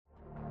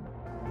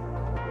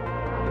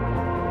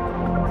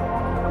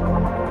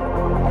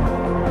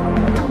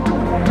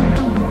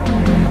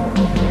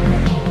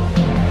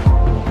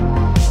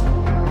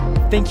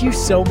Thank you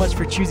so much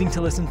for choosing to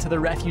listen to the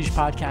Refuge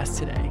podcast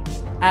today.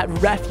 At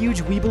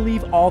Refuge, we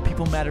believe all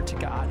people matter to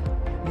God.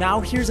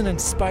 Now here's an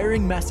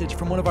inspiring message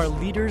from one of our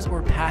leaders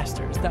or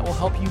pastors that will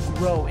help you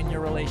grow in your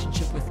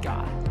relationship with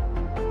God.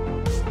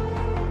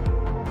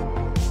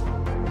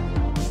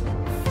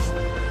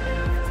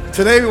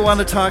 Today we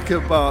want to talk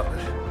about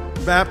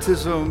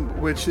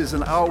baptism, which is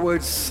an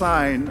outward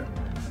sign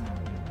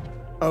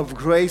of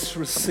grace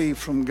received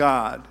from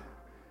God.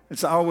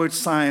 It's an outward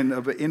sign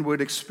of an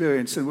inward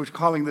experience, and we're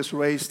calling this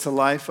Raised to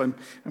Life. I'm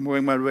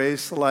wearing my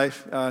Raised to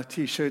Life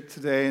t-shirt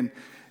today,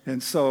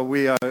 and so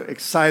we are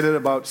excited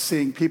about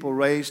seeing people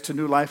raised to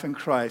new life in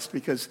Christ,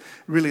 because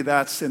really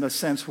that's, in a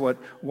sense, what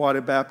water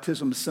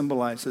baptism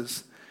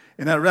symbolizes.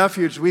 And at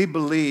Refuge, we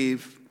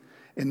believe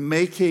in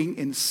making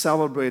and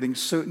celebrating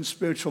certain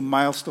spiritual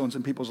milestones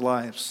in people's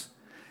lives.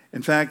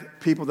 In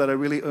fact, people that are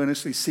really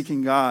earnestly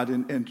seeking God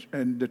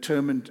and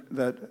determined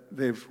that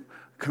they've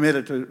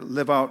committed to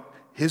live out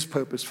His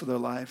purpose for their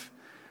life.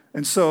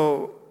 And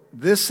so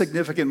this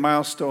significant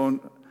milestone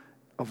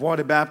of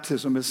water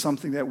baptism is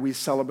something that we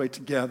celebrate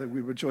together.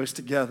 We rejoice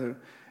together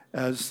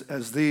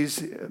as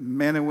these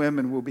men and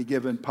women will be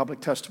given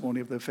public testimony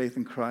of their faith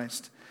in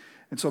Christ.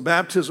 And so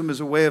baptism is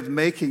a way of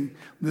making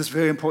this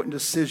very important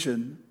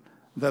decision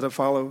that a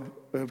follower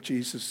of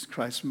Jesus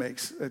Christ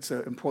makes. It's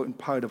an important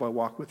part of our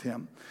walk with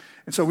Him.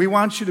 And so we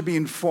want you to be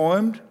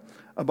informed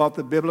about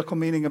the biblical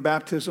meaning of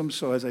baptism.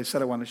 So as I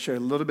said, I want to share a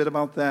little bit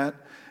about that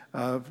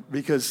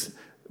because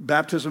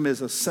baptism is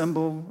a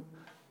symbol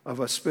of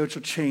a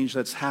spiritual change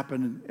that's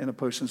happened in a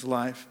person's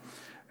life.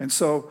 And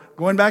so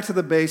going back to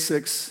the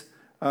basics,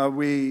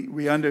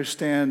 we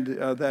understand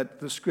that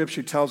the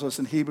Scripture tells us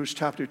in Hebrews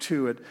chapter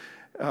 2,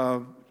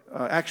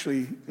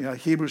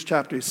 Hebrews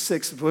chapter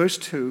 6, verse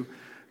 2,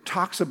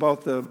 talks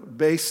about the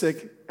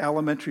basic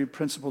elementary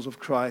principles of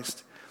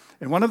Christ.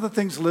 And one of the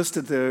things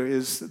listed there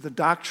is the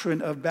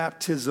doctrine of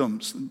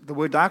baptisms. The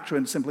word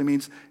doctrine simply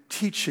means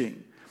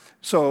teaching.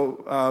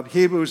 So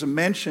Hebrews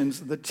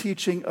mentions the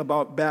teaching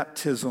about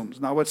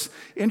baptisms. Now what's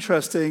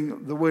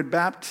interesting, the word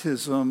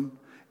baptism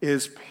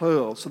is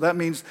plural. So that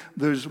means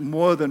there's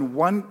more than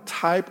one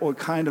type or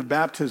kind of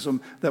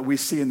baptism that we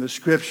see in the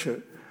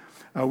Scripture.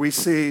 We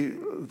see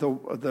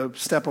the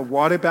step of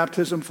water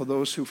baptism for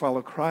those who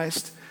follow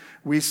Christ.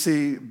 We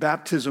see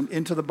baptism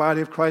into the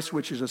body of Christ,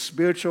 which is a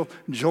spiritual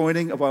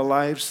joining of our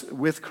lives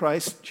with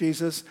Christ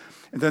Jesus.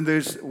 And then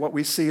there's what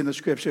we see in the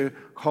Scripture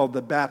called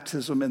the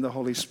baptism in the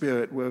Holy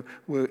Spirit, where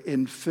we're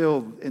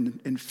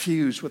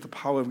infused with the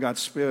power of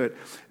God's Spirit.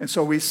 And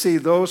so we see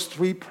those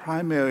three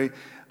primary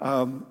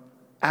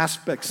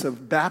aspects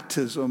of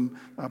baptism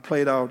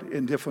played out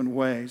in different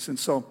ways. And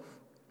so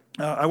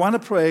I want to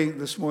pray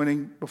this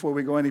morning before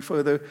we go any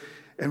further.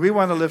 And we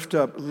want to lift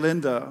up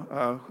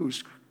Linda,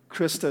 who's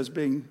Krista is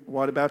being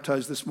water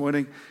baptized this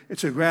morning.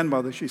 It's her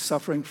grandmother. She's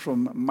suffering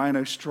from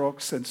minor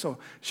strokes, and so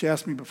she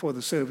asked me before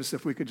the service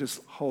if we could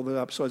just hold her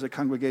up. So as a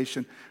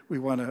congregation, we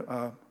want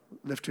to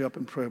lift her up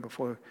in prayer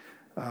before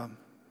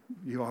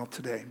you all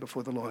today,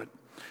 before the Lord.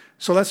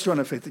 So let's join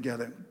our faith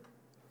together.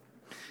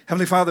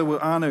 Heavenly Father, we're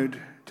honored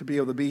to be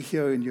able to be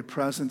here in your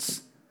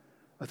presence.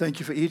 I thank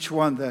you for each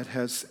one that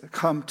has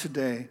come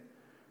today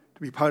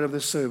to be part of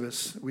this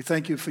service. We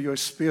thank you for your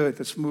Spirit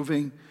that's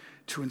moving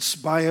to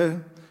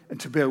inspire and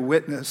to bear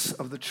witness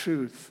of the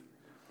truth.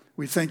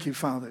 We thank you,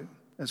 Father,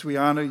 as we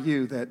honor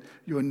you, that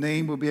your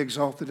name will be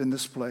exalted in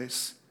this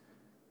place.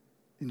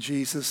 In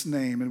Jesus'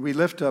 name. And we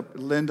lift up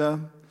Linda.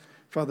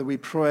 Father, we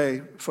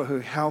pray for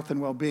her health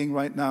and well-being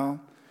right now.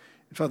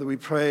 And Father, we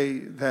pray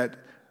that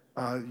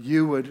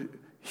you would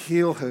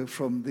heal her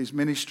from these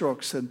many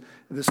strokes and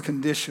this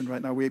condition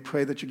right now. We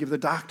pray that you give the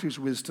doctors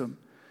wisdom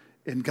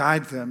and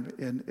guide them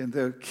in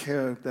their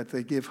care that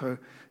they give her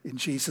in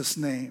Jesus'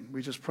 name.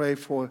 We just pray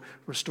for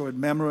restored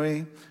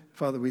memory.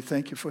 Father, we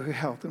thank you for her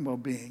health and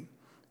well-being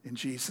in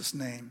Jesus'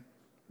 name.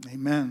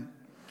 Amen.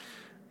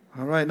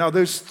 All right, now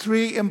there's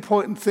three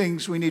important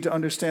things we need to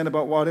understand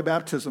about water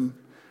baptism.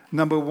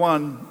 Number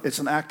one, it's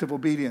an act of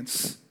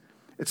obedience.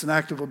 It's an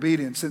act of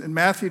obedience. In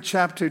Matthew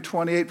chapter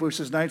 28,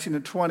 verses 19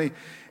 and 20,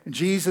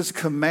 Jesus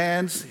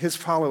commands his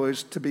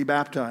followers to be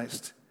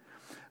baptized.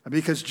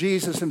 Because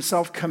Jesus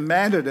himself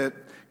commanded it,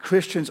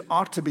 Christians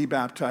ought to be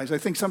baptized. I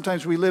think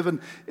sometimes we live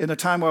in a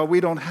time where we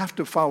don't have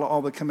to follow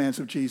all the commands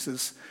of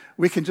Jesus.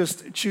 We can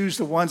just choose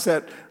the ones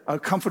that are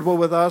comfortable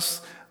with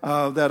us,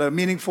 that are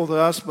meaningful to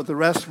us, but the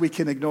rest we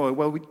can ignore.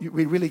 Well,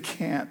 we really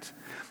can't.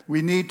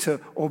 We need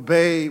to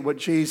obey what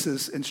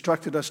Jesus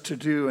instructed us to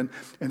do, and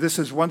this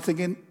is one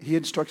thing he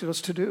instructed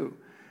us to do.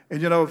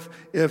 And you know,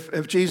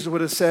 if Jesus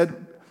would have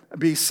said,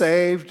 be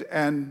saved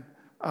and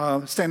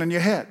stand on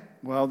your head,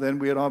 well, then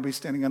we'd all be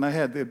standing on our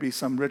head. There'd be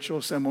some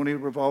ritual ceremony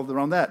revolved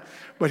around that.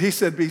 But he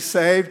said, be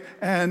saved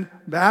and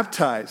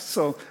baptized.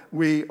 So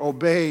we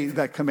obey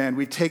that command.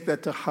 We take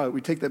that to heart.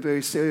 We take that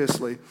very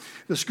seriously.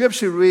 The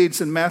Scripture reads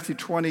in Matthew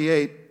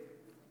 28,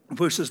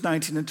 verses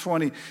 19 and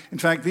 20. In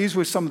fact, these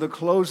were some of the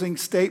closing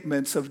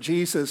statements of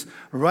Jesus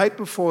right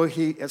before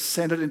he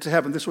ascended into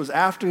heaven. This was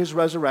after his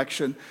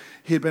resurrection.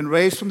 He had been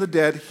raised from the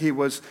dead. He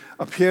was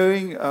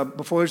appearing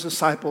before his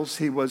disciples.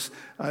 He was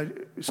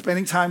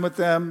spending time with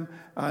them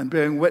and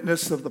bearing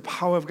witness of the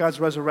power of God's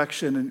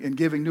resurrection and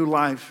giving new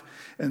life.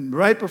 And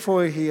right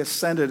before he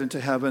ascended into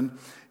heaven,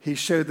 he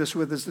shared this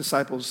with his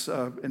disciples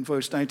in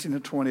verse 19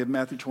 and 20 of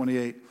Matthew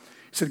 28. He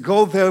said,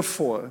 "Go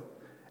therefore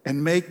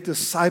and make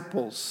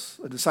disciples."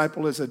 A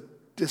disciple is a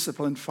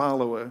disciplined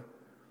follower.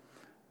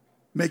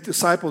 "Make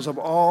disciples of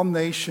all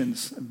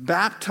nations,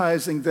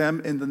 baptizing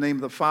them in the name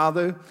of the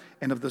Father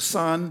and of the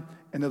Son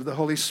and of the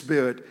Holy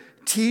Spirit,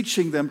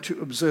 teaching them to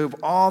observe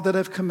all that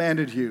I've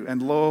commanded you.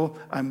 And lo,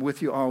 I'm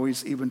with you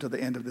always, even to the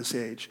end of this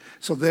age."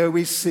 So there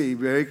we see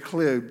very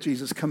clear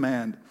Jesus'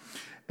 command.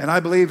 And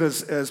I believe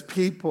as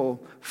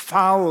people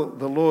follow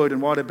the Lord in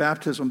water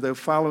baptism, they're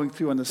following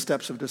through on the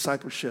steps of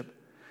discipleship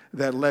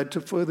that led to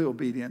further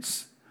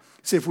obedience.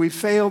 See, if we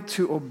fail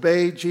to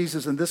obey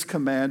Jesus in this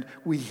command,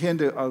 we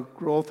hinder our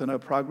growth and our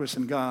progress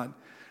in God.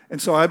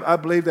 And so I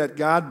believe that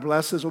God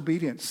blesses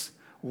obedience.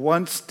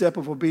 One step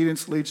of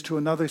obedience leads to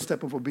another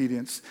step of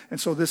obedience. And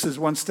so this is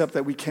one step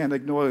that we can't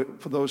ignore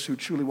for those who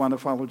truly want to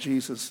follow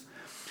Jesus.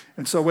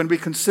 And so when we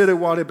consider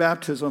water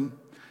baptism,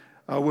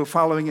 we're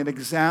following an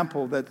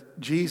example that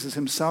Jesus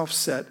himself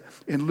set.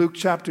 In Luke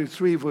chapter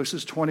 3,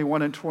 verses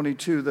 21 and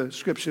 22, the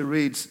scripture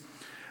reads,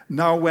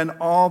 "Now when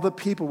all the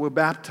people were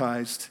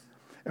baptized,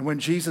 and when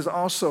Jesus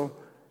also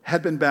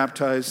had been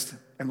baptized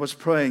and was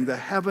praying, the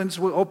heavens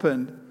were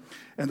opened,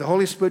 and the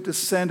Holy Spirit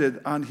descended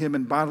on him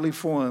in bodily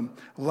form,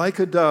 like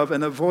a dove,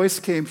 and a voice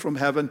came from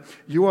heaven,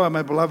 'You are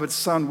my beloved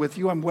Son, with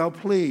you I'm well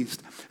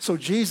pleased.'" So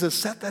Jesus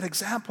set that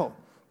example.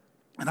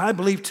 And I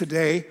believe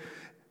today,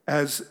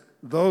 as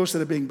those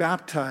that are being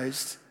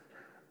baptized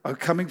are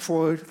coming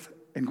forth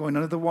and going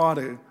under the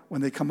water, when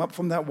they come up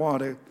from that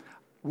water,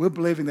 we're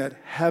believing that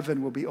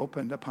heaven will be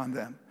opened upon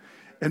them.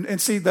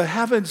 And see, the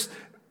heavens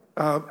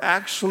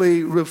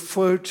actually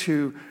refer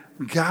to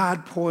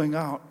God pouring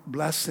out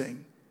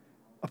blessing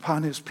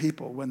upon his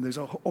people when there's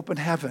an open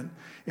heaven.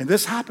 And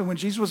this happened when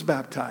Jesus was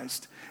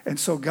baptized. And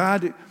so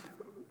God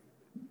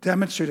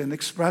demonstrated and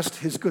expressed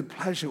his good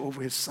pleasure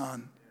over his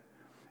Son.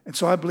 And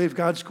so I believe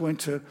God's going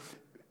to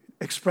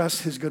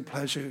express his good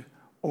pleasure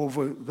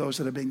over those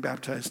that are being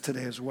baptized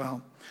today as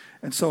well.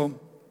 And so,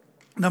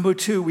 number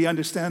two, we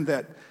understand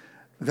that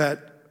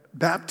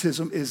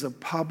baptism is a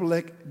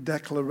public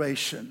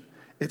declaration.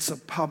 It's a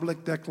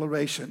public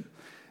declaration.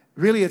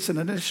 Really, it's an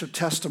initial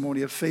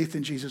testimony of faith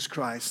in Jesus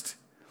Christ.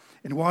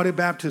 In water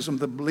baptism,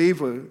 the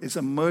believer is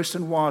immersed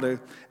in water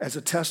as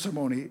a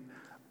testimony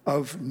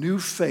of new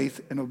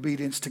faith and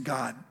obedience to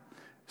God.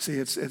 See,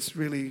 it's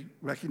really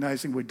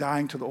recognizing we're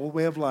dying to the old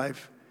way of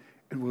life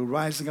and we're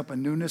rising up a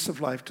newness of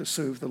life to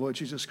serve the Lord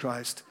Jesus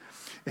Christ.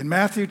 In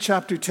Matthew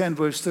chapter 10,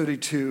 verse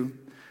 32,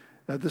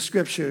 the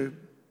scripture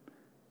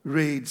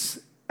reads,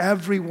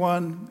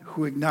 "Everyone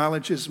who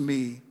acknowledges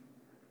me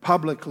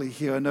publicly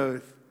here on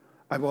earth,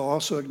 I will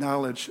also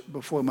acknowledge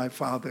before my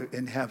Father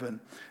in heaven."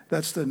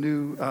 That's the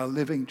New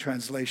Living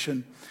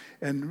Translation.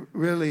 And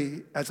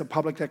really, as a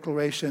public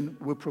declaration,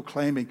 we're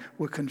proclaiming,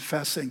 we're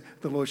confessing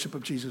the Lordship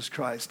of Jesus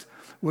Christ.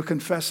 We're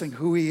confessing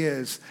who he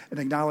is and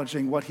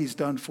acknowledging what he's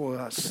done for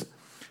us.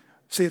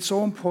 See, it's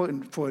so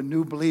important for a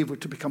new believer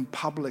to become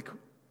public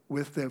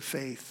with their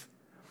faith.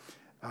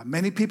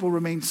 Many people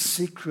remain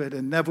secret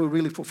and never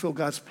really fulfill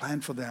God's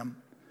plan for them.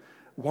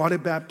 Water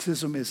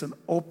baptism is an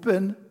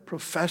open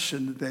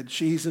profession that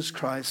Jesus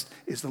Christ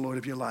is the Lord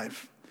of your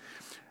life.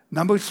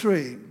 Number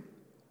three,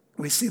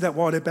 we see that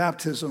water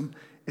baptism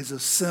is a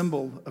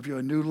symbol of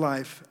your new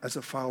life as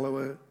a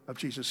follower of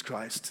Jesus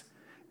Christ.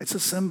 It's a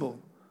symbol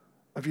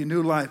of your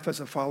new life as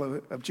a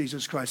follower of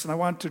Jesus Christ. And I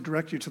want to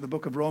direct you to the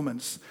book of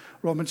Romans,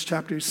 Romans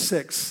chapter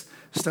 6,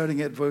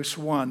 starting at verse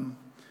 1.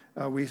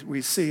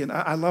 We see, and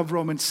I love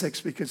Romans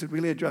 6 because it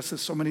really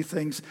addresses so many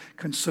things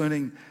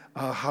concerning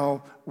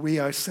how we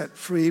are set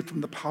free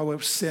from the power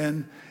of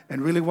sin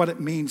and really what it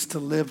means to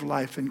live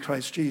life in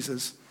Christ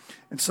Jesus.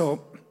 And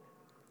so,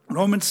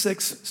 Romans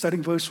 6,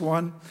 starting verse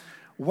 1,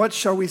 "What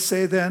shall we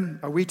say then?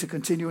 Are we to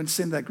continue in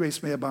sin that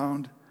grace may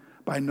abound?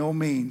 By no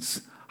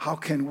means. How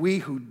can we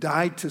who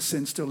died to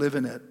sin still live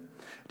in it?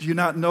 Do you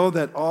not know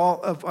that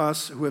all of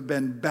us who have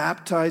been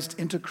baptized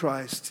into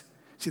Christ,"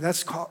 see,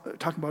 that's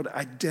talking about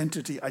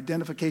identity,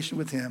 identification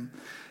with him,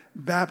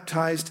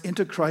 baptized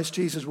into Christ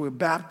Jesus, we're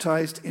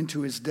baptized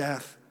into his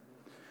death.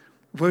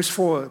 Verse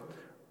 4,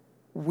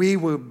 "We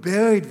were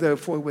buried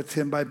therefore with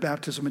him by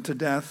baptism into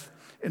death,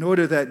 in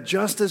order that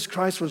just as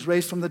Christ was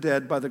raised from the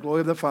dead by the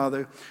glory of the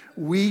Father,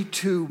 we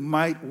too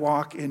might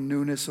walk in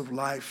newness of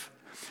life."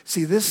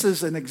 See, this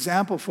is an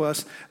example for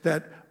us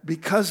that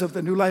because of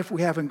the new life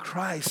we have in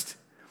Christ,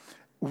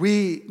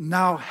 we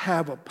now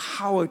have a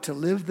power to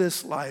live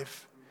this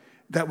life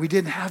that we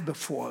didn't have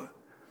before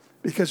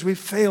because we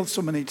failed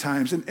so many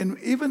times. And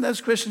even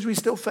as Christians, we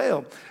still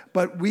fail.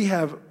 But we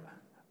have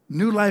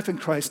new life in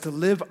Christ to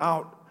live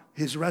out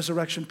his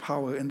resurrection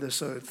power in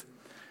this earth.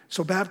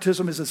 So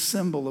baptism is a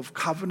symbol of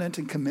covenant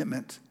and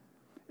commitment.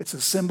 It's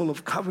a symbol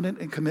of covenant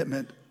and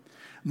commitment.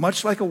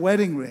 Much like a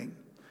wedding ring,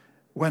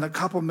 when a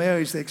couple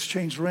marries, they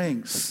exchange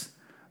rings.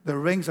 The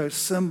rings are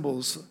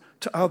symbols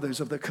to others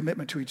of their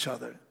commitment to each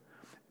other.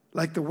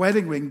 Like the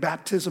wedding ring,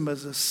 baptism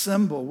is a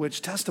symbol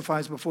which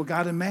testifies before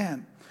God and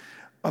man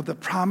of the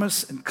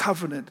promise and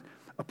covenant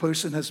a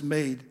person has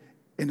made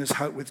in his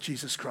heart with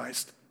Jesus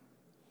Christ.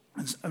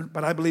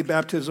 But I believe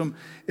baptism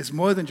is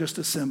more than just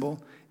a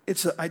symbol.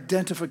 It's an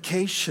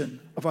identification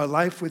of our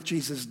life with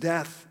Jesus'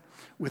 death,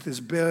 with his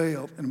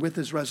burial, and with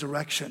his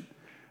resurrection.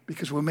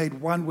 Because we're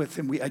made one with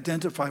him, we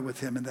identify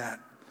with him in that.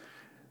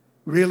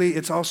 Really,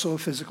 it's also a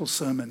physical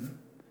sermon.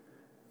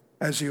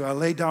 As you are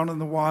laid down in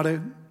the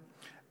water,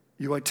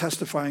 you are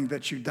testifying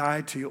that you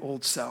died to your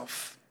old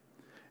self.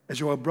 As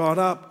you are brought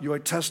up, you are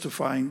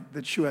testifying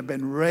that you have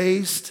been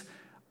raised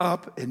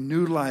up in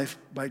new life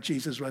by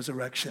Jesus'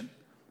 resurrection,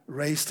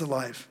 raised to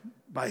life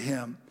by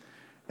him.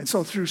 And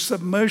so through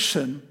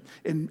submersion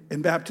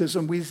in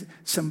baptism, we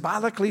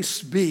symbolically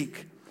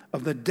speak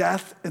of the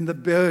death and the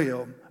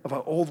burial of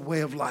our old way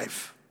of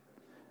life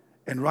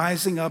and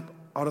rising up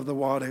out of the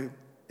water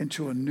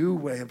into a new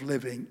way of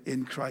living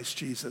in Christ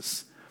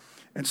Jesus.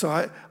 And so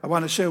I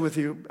want to share with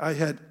you,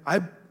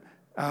 I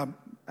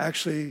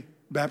actually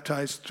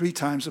baptized 3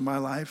 times in my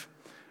life.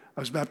 I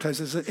was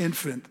baptized as an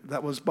infant.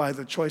 That was by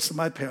the choice of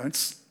my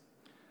parents.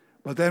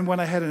 But then when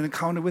I had an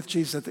encounter with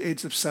Jesus at the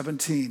age of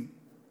 17,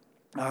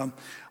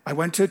 I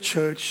went to a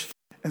church,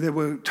 and they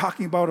were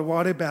talking about a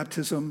water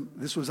baptism.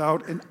 This was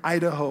out in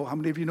Idaho. How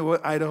many of you know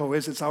what Idaho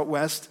is? It's out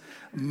west,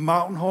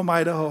 Mountain Home,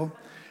 Idaho.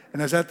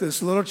 And I was at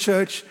this little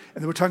church,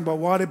 and they were talking about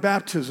water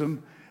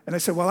baptism. And I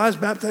said, well, I was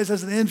baptized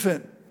as an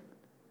infant.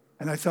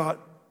 And I thought,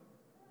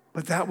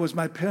 but that was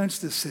my parents'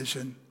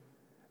 decision.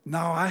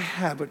 Now I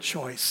have a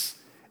choice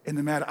in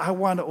the matter. I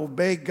want to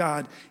obey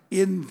God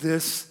in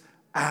this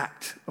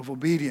act of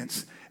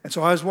obedience. And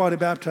so I was water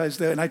baptized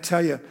there, and I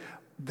tell you,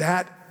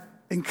 that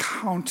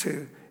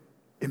encounter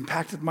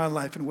impacted my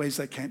life in ways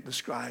I can't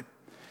describe.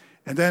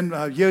 And then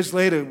years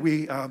later,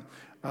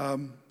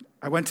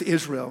 I went to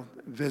Israel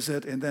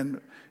visit, and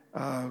then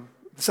the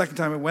second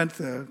time I went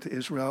there to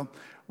Israel,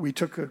 we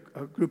took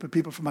a group of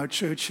people from our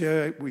church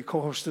here. I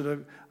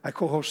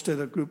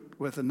co-hosted a group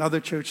with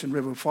another church in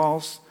River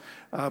Falls,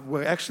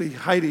 where actually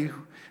Heidi,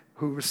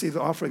 who received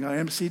the offering, our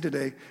MC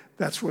today,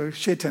 that's where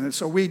she attended.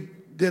 So we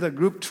did a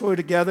group tour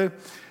together.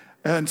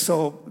 And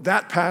so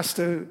that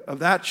pastor of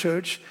that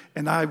church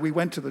and we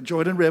went to the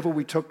Jordan River.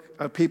 We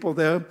took people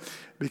there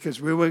because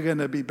we were going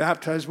to be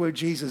baptized where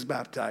Jesus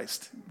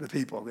baptized the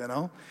people, you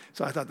know.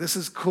 So I thought, this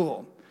is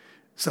cool.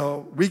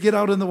 So we get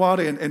out in the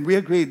water, and we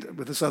agreed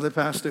with this other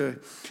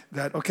pastor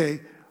that,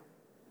 okay,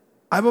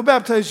 I will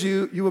baptize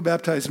you, you will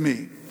baptize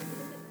me,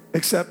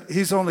 except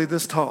he's only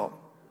this tall.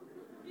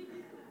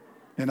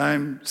 And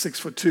I'm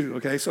 6'2",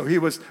 okay? So he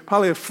was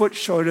probably a foot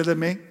shorter than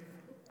me.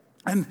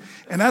 And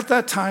at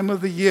that time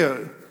of the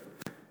year,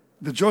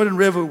 the Jordan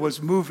River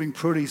was moving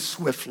pretty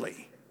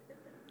swiftly.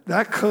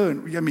 That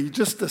current, I mean,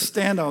 just to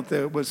stand out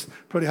there was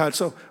pretty hard.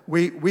 So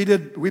we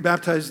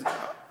baptized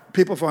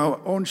people from our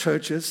own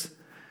churches,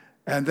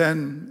 and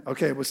then,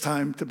 okay, it was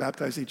time to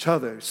baptize each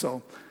other.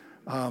 So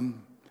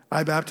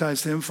I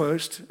baptized him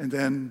first, and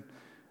then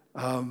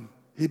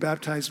he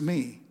baptized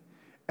me.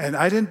 And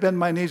I didn't bend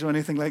my knees or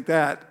anything like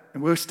that.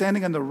 And we were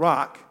standing on the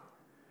rock,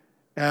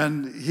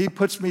 and he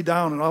puts me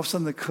down, and all of a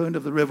sudden the current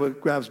of the river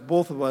grabs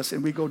both of us,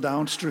 and we go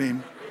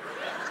downstream.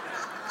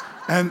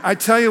 And I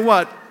tell you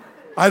what,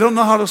 I don't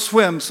know how to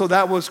swim, so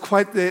that was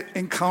quite the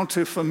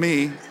encounter for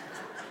me.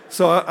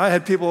 So I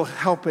had people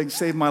helping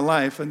save my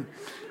life. And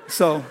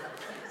so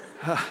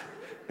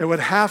it would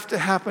have to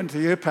happen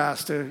to your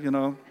pastor, you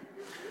know.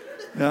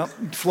 Yeah,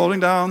 floating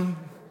down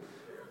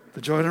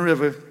the Jordan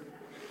River.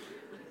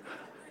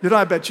 You know,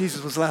 I bet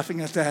Jesus was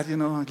laughing at that, you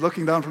know,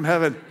 looking down from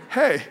heaven.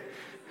 Hey,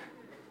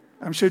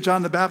 I'm sure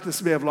John the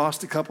Baptist may have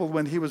lost a couple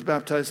when he was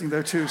baptizing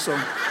there too. So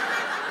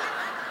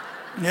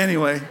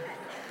anyway,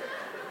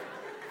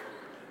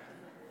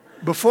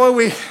 before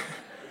we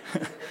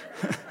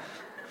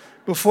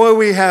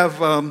have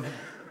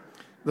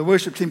the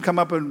worship team come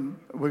up and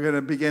we're going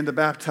to begin to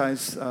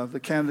baptize the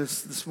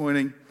candidates this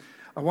morning,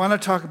 I want to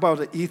talk about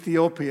an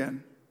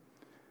Ethiopian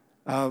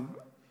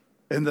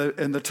in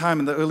the time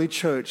in the early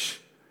church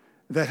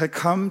that had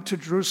come to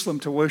Jerusalem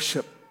to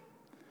worship.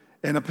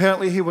 And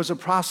apparently he was a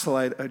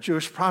proselyte, a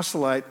Jewish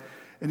proselyte,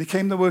 and he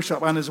came to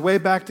worship. On his way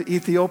back to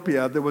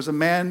Ethiopia, there was a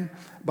man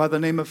by the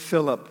name of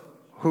Philip,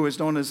 who is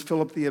known as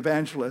Philip the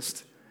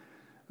Evangelist.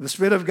 The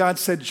Spirit of God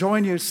said,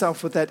 join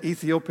yourself with that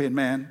Ethiopian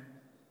man.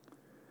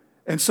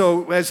 And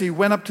so as he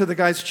went up to the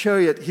guy's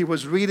chariot, he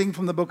was reading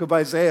from the book of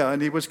Isaiah,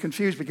 and he was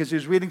confused because he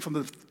was reading from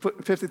the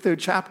 53rd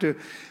chapter,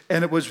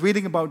 and it was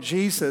reading about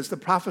Jesus, the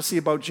prophecy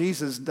about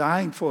Jesus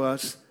dying for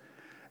us.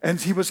 And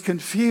he was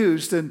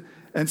confused, and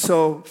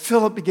so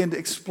Philip began to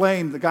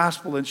explain the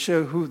gospel and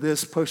share who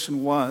this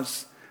person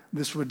was,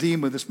 this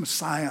Redeemer, this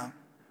Messiah.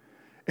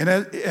 And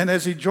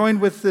as he joined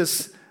with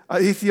this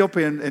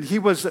Ethiopian, and he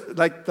was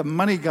like the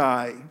money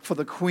guy for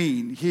the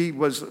queen. He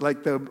was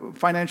like the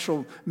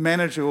financial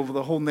manager over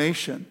the whole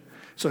nation.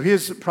 So he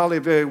is probably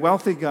a very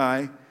wealthy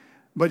guy,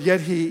 but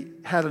yet he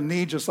had a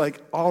need just like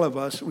all of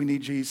us. We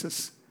need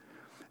Jesus.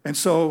 And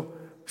so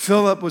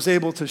Philip was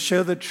able to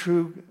share the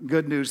true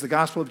good news, the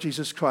gospel of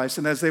Jesus Christ.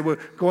 And as they were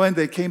going,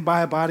 they came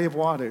by a body of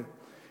water.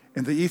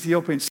 And the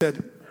Ethiopian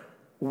said,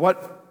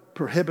 "What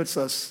prohibits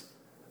us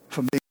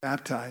from being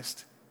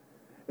baptized?"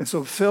 And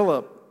so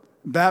Philip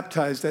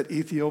baptized that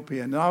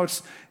Ethiopian. Now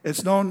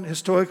it's known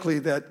historically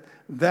that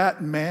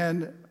that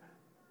man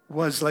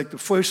was like the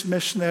first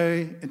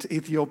missionary into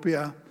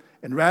Ethiopia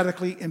and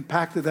radically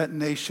impacted that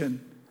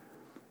nation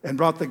and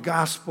brought the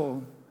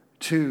gospel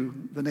to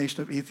the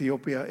nation of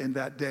Ethiopia in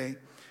that day.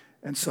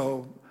 And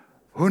so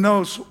who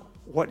knows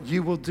what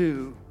you will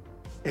do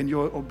in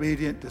your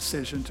obedient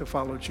decision to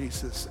follow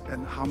Jesus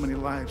and how many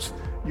lives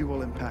you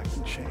will impact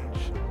and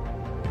change.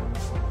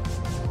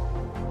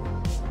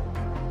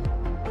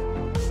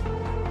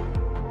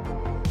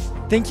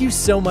 Thank you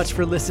so much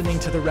for listening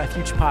to the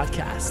Refuge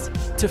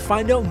Podcast. To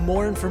find out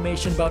more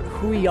information about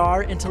who we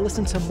are and to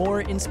listen to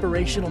more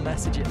inspirational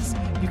messages,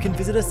 you can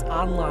visit us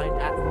online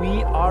at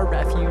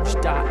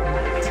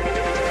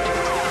wearerefuge.net.